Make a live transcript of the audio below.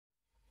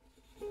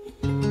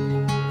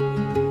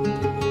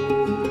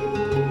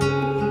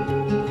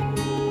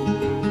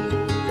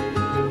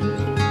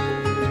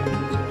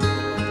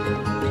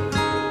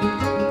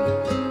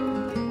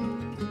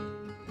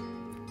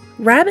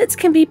Rabbits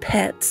can be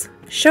pets,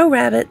 show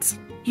rabbits,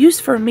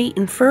 used for meat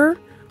and fur,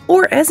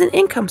 or as an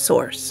income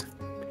source.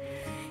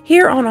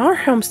 Here on our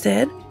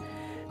homestead,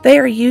 they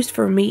are used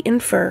for meat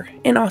and fur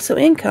and also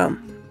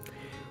income.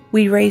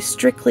 We raise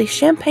strictly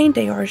Champagne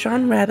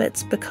d'Argent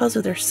rabbits because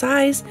of their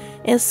size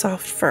and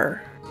soft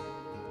fur.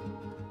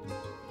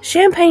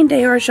 Champagne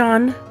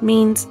d'Argent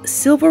means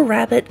silver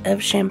rabbit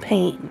of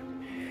Champagne,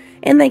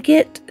 and they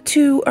get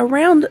to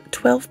around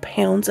 12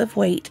 pounds of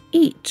weight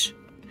each.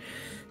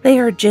 They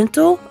are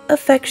gentle,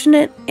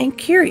 affectionate, and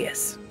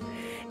curious,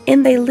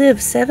 and they live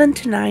 7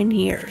 to 9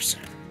 years.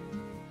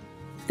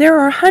 There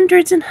are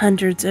hundreds and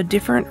hundreds of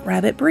different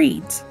rabbit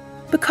breeds.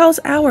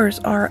 Because ours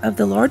are of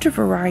the larger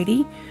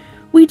variety,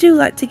 we do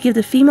like to give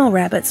the female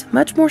rabbits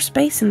much more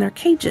space in their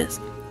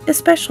cages,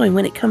 especially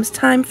when it comes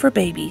time for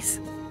babies.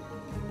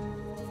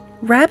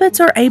 Rabbits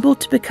are able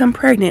to become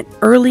pregnant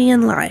early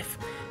in life,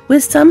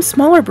 with some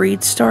smaller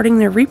breeds starting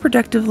their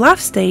reproductive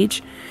life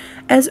stage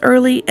as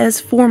early as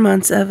 4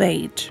 months of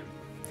age.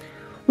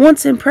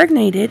 Once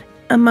impregnated,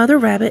 a mother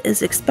rabbit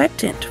is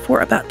expectant for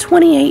about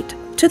 28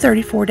 to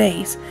 34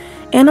 days,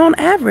 and on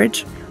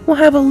average will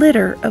have a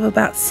litter of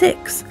about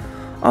 6,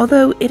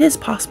 although it is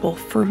possible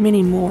for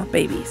many more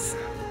babies.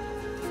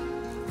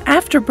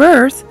 After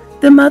birth,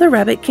 the mother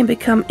rabbit can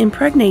become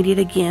impregnated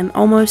again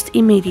almost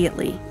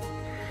immediately.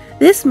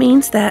 This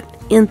means that,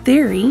 in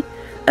theory,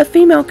 a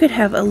female could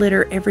have a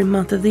litter every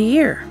month of the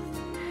year.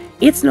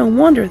 It's no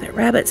wonder that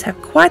rabbits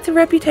have quite the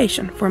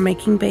reputation for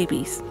making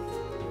babies.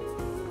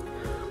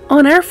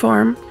 On our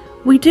farm,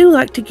 we do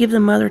like to give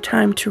the mother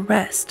time to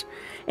rest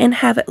and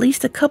have at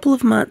least a couple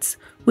of months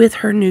with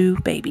her new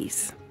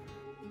babies.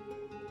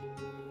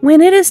 When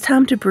it is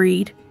time to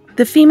breed,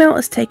 the female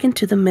is taken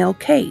to the male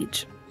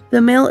cage. The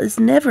male is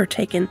never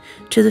taken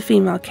to the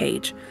female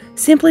cage,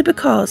 simply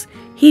because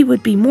he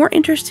would be more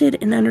interested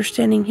in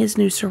understanding his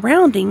new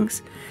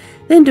surroundings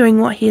than doing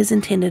what he is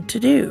intended to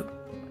do.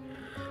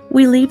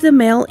 We leave the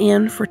male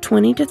in for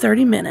 20 to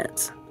 30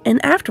 minutes,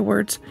 and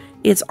afterwards,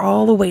 it's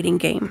all a waiting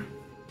game.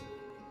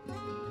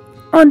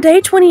 On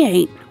day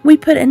 28, we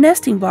put a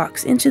nesting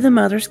box into the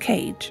mother's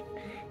cage.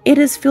 It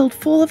is filled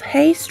full of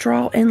hay,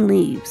 straw, and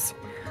leaves.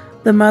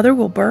 The mother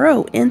will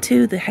burrow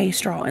into the hay,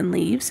 straw, and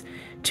leaves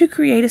to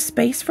create a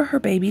space for her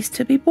babies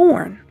to be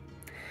born.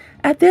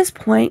 At this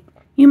point,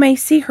 you may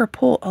see her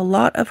pull a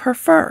lot of her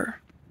fur.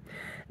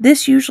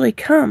 This usually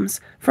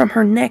comes from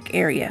her neck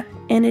area,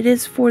 and it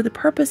is for the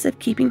purpose of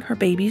keeping her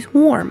babies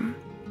warm.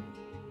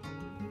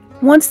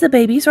 Once the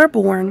babies are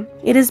born,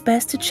 it is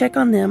best to check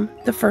on them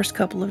the first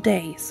couple of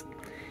days.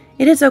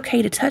 It is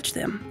okay to touch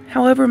them,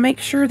 however, make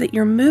sure that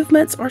your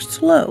movements are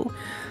slow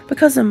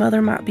because the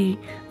mother might be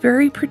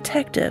very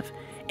protective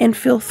and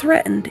feel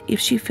threatened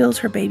if she feels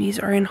her babies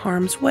are in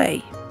harm's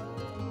way.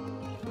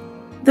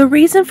 The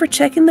reason for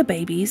checking the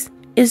babies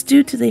is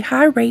due to the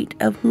high rate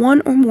of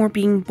one or more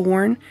being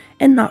born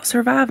and not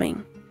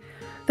surviving.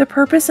 The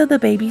purpose of the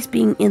babies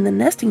being in the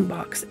nesting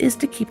box is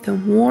to keep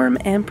them warm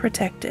and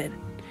protected.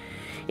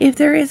 If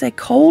there is a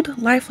cold,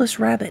 lifeless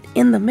rabbit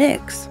in the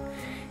mix,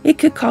 it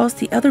could cause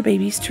the other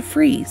babies to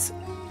freeze.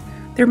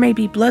 There may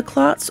be blood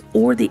clots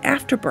or the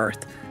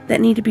afterbirth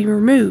that need to be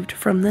removed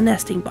from the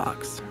nesting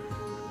box.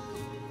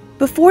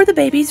 Before the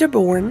babies are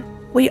born,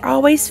 we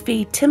always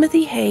feed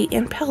Timothy hay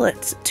and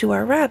pellets to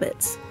our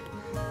rabbits.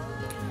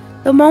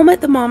 The moment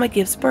the mama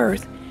gives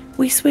birth,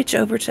 we switch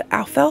over to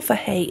alfalfa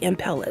hay and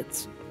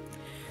pellets.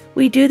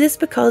 We do this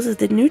because of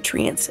the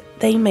nutrients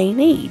they may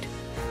need.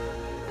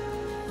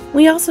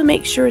 We also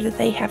make sure that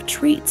they have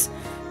treats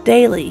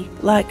daily,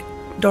 like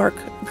dark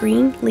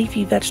green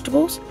leafy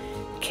vegetables,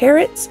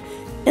 carrots,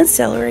 and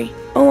celery,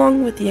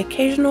 along with the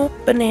occasional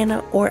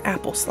banana or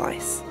apple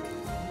slice.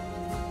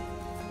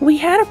 We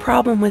had a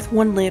problem with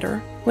one litter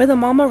where the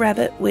mama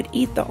rabbit would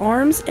eat the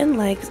arms and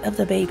legs of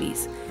the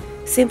babies,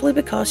 simply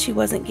because she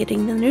wasn't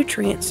getting the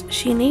nutrients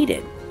she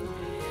needed.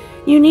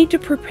 You need to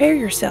prepare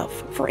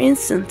yourself for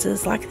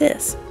instances like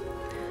this.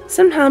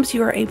 Sometimes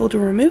you are able to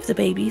remove the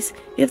babies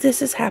if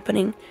this is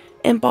happening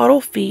and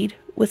bottle feed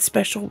with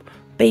special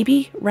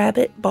baby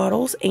rabbit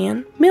bottles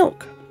and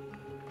milk.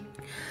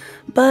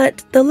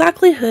 But the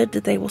likelihood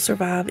that they will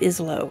survive is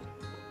low.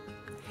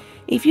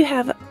 If you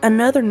have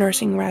another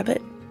nursing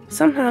rabbit,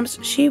 sometimes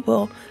she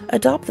will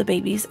adopt the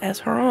babies as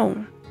her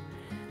own.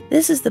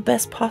 This is the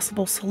best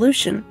possible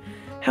solution,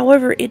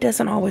 however, it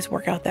doesn't always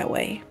work out that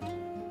way.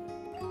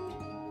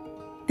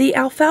 The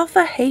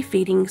alfalfa hay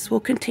feedings will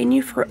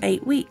continue for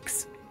 8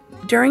 weeks.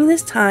 During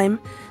this time,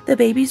 the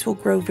babies will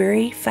grow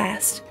very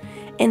fast,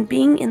 and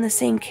being in the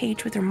same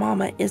cage with their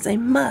mama is a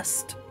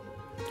must.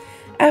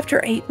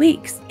 After 8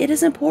 weeks, it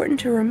is important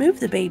to remove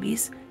the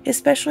babies,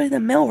 especially the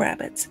male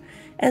rabbits,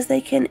 as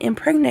they can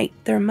impregnate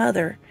their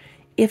mother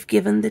if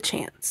given the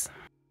chance.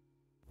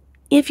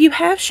 If you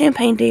have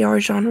Champagne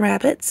d'Argent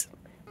rabbits,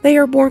 they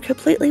are born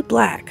completely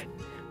black,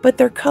 but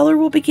their color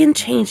will begin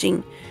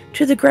changing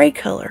to the gray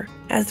color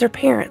as their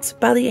parents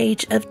by the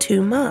age of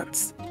 2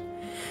 months.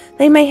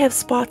 They may have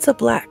spots of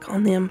black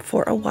on them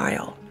for a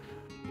while.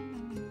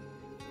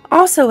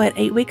 Also at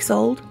 8 weeks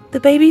old, the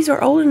babies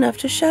are old enough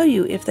to show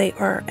you if they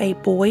are a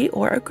boy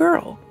or a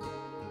girl.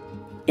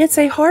 It's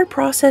a hard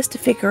process to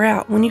figure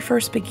out when you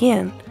first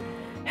begin.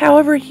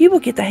 However, you will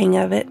get the hang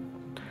of it.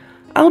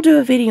 I'll do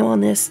a video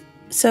on this,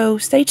 so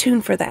stay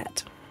tuned for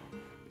that.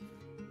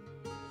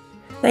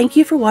 Thank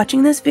you for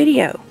watching this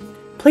video.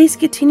 Please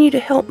continue to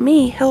help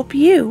me help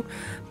you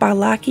by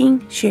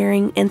liking,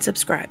 sharing, and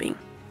subscribing.